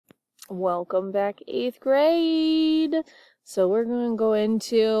Welcome back, 8th grade. So we're going to go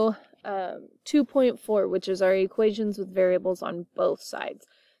into 2.4, which is our equations with variables on both sides.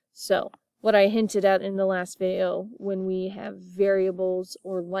 So what I hinted at in the last video, when we have variables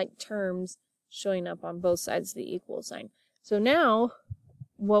or like terms showing up on both sides of the equal sign. So now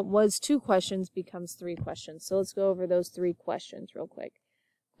what was 2 questions becomes 3 questions. So let's go over those 3 questions real quick.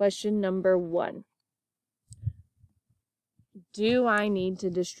 Question number 1. Do I need to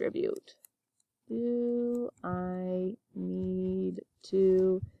distribute? Do I need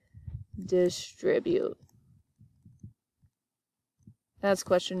to distribute? That's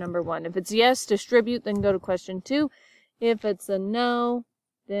question number 1. If it's yes, distribute, then go to question 2. If it's a no,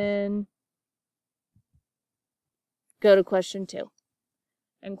 then go to question 2.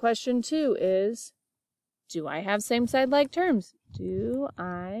 And question 2 is, do I have same side like terms? Do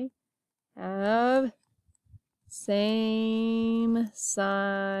I have same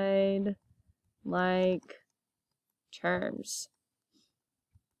side like terms?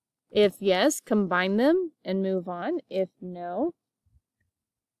 If yes, combine them and move on. If no,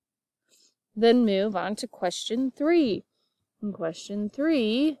 then move on to question 3. And question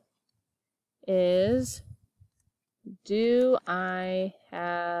 3 is, do I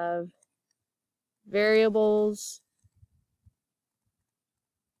have variables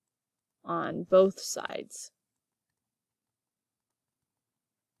on both sides?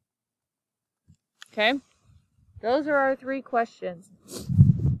 Okay, those are our 3 questions.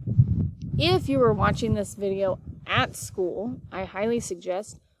 If you were watching this video at school, I highly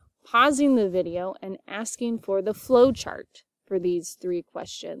suggest pausing the video and asking for the flow chart for these 3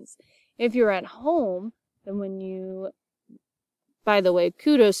 questions. If you're at home, then by the way,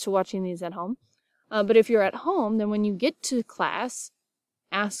 kudos to watching these at home. But if you're at home, then when you get to class,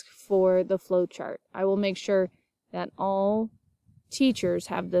 ask for the flow chart. I will make sure that all teachers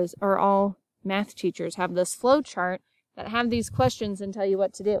have this, or all math teachers have this flow chart that have these questions and tell you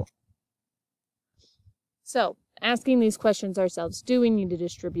what to do. So, asking these questions ourselves, do we need to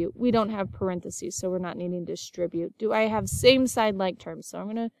distribute? We don't have parentheses, so we're not needing to distribute. Do I have same side like terms? So I'm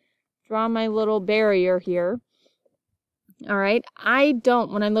going to draw my little barrier here. All right, I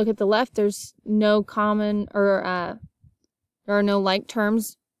don't, when I look at the left, there's no common, or there are no like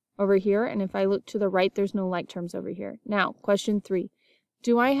terms over here. And if I look to the right, there's no like terms over here. Now, question 3.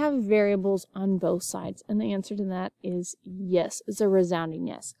 Do I have variables on both sides? And the answer to that is yes. It's a resounding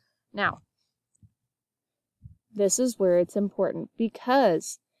yes. Now, this is where it's important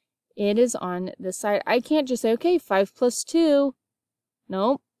because it is on this side. I can't just say, okay, 5 plus 2.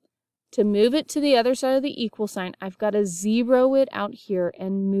 Nope. To move it to the other side of the equal sign, I've got to zero it out here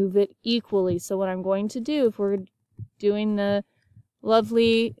and move it equally. So what I'm going to do, if we're doing the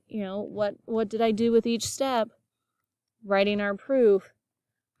lovely, what did I do with each step? Writing our proof.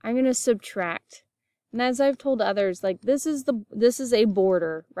 I'm going to subtract. And as I've told others, like this is a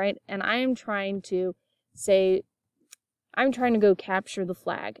border, right? And I'm trying to go capture the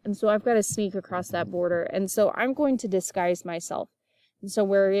flag. And so I've got to sneak across that border. And so I'm going to disguise myself. And so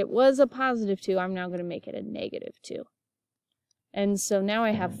where it was a positive 2, I'm now going to make it a negative 2. And so now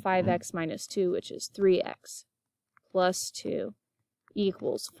I have 5x minus 2, which is 3x plus 2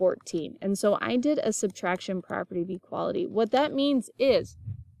 equals 14. And so I did a subtraction property of equality. What that means is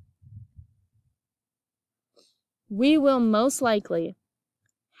we will most likely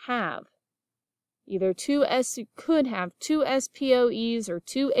have either could have 2 SPOEs or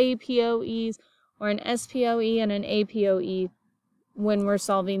 2 APOEs, or an SPOE and an APOE when we're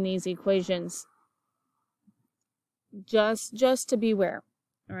solving these equations. Just to beware,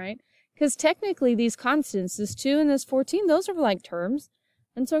 all right? Because technically these constants, this 2 and this 14, those are like terms,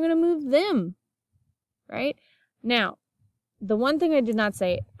 and so I'm going to move them, right? Now, the one thing I did not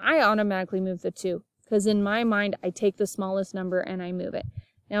say, I automatically move the 2, because in my mind, I take the smallest number and I move it.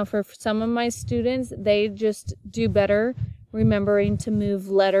 Now, for some of my students, they just do better remembering to move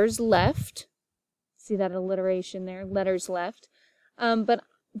letters left. See that alliteration there, letters left. But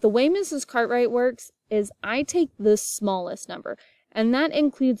the way Mrs. Cartwright works is I take the smallest number, and that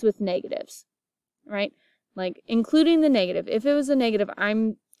includes with negatives, right? Like, including the negative. If it was a negative,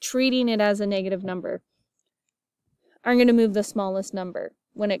 I'm treating it as a negative number. I'm going to move the smallest number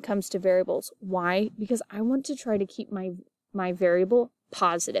when it comes to variables. Why? Because I want to try to keep my variable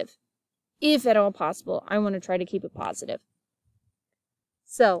positive. If at all possible, I want to try to keep it positive.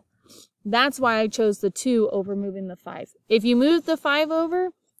 So that's why I chose the 2 over moving the 5. If you move the 5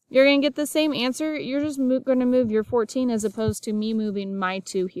 over, you're going to get the same answer. You're just going to move your 14 as opposed to me moving my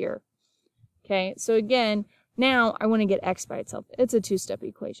 2 here. Okay, so again, now I want to get x by itself. It's a 2-step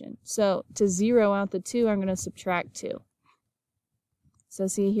equation. So to zero out the 2, I'm going to subtract 2. So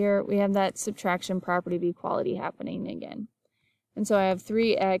see here, we have that subtraction property of equality happening again. And so I have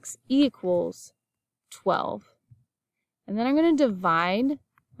 3x equals 12. And then I'm going to divide,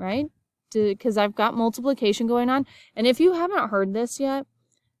 right? Because I've got multiplication going on. And if you haven't heard this yet,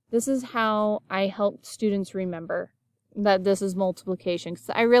 this is how I help students remember that this is multiplication. Because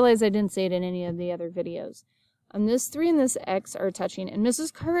I realize I didn't say it in any of the other videos. This 3 and this x are touching. And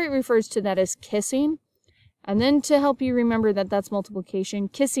Mrs. Cartwright refers to that as kissing. And then to help you remember that that's multiplication,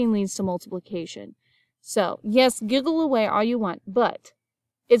 kissing leads to multiplication. So, yes, giggle away all you want, but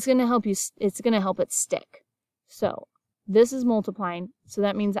it's going to help you, it's going to help it stick. So, this is multiplying, so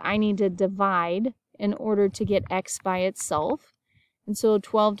that means I need to divide in order to get x by itself. And so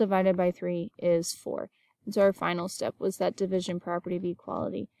 12 divided by 3 is 4. And so our final step was that division property of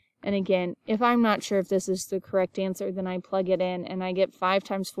equality. And again, if I'm not sure if this is the correct answer, then I plug it in and I get 5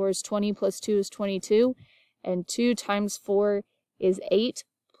 times 4 is 20 plus 2 is 22. And 2 times 4 is 8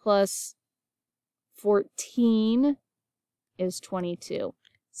 plus 14 is 22.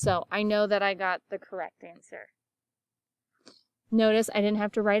 So I know that I got the correct answer. Notice I didn't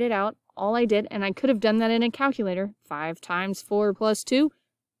have to write it out. All I did, and I could have done that in a calculator, 5 times 4 plus 2,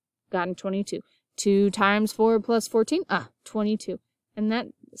 gotten 22. 2 times 4 plus 14, 22. And that,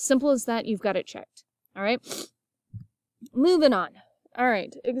 simple as that, you've got it checked. All right? Moving on. All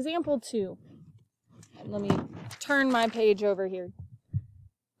right, example 2. Let me turn my page over here.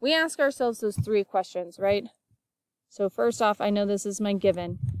 We ask ourselves those 3 questions, right? So first off, I know this is my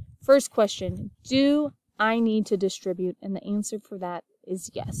given. First question, do I need to distribute? And the answer for that is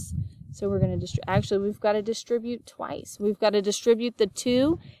yes. So we're going to actually, we've got to distribute twice. We've got to distribute the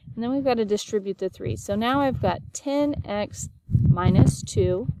 2, and then we've got to distribute the 3. So now I've got 10x minus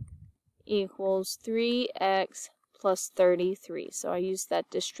 2 equals 3x plus 33. So I use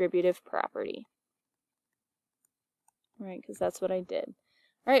that distributive property. Right, because that's what I did.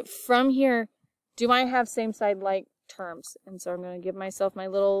 All right, from here, do I have same side like terms? And so I'm going to give myself my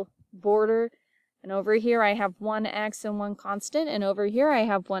little border. And over here I have one x and one constant. And over here I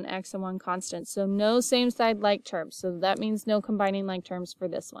have one x and one constant. So no same side like terms. So that means no combining like terms for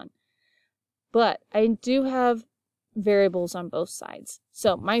this one. But I do have variables on both sides.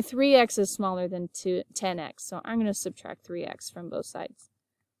 So my 3x is smaller than 10x. So I'm going to subtract 3x from both sides.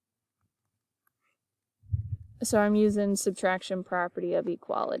 So I'm using subtraction property of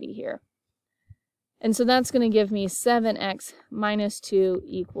equality here. And so that's going to give me 7x minus 2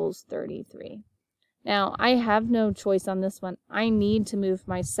 equals 33. Now, I have no choice on this one. I need to move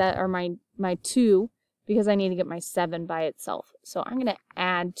my my 2 because I need to get my 7 by itself. So I'm going to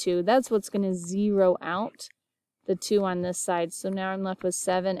add 2. That's what's going to zero out the 2 on this side. So now I'm left with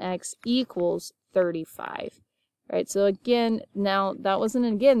 7x equals 35. Right? So again, now that wasn't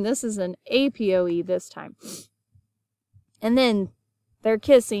again, this is an APOE this time. And then they're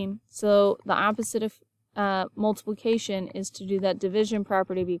kissing, so the opposite of multiplication is to do that division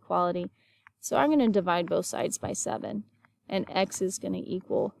property of equality. So I'm going to divide both sides by 7, and x is going to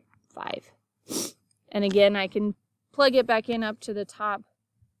equal 5. And again, I can plug it back in up to the top,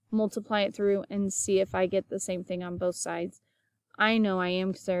 multiply it through, and see if I get the same thing on both sides. I know I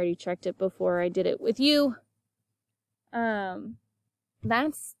am because I already checked it before I did it with you.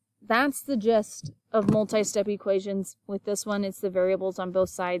 That's the gist of multi-step equations. With this one, it's the variables on both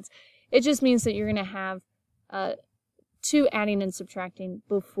sides. It just means that you're going to have 2 adding and subtracting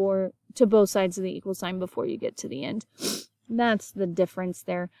to both sides of the equal sign before you get to the end. That's the difference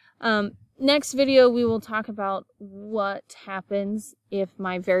there. Next video, we will talk about what happens if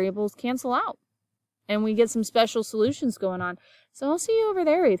my variables cancel out and we get some special solutions going on. So I'll see you over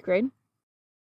there, 8th grade.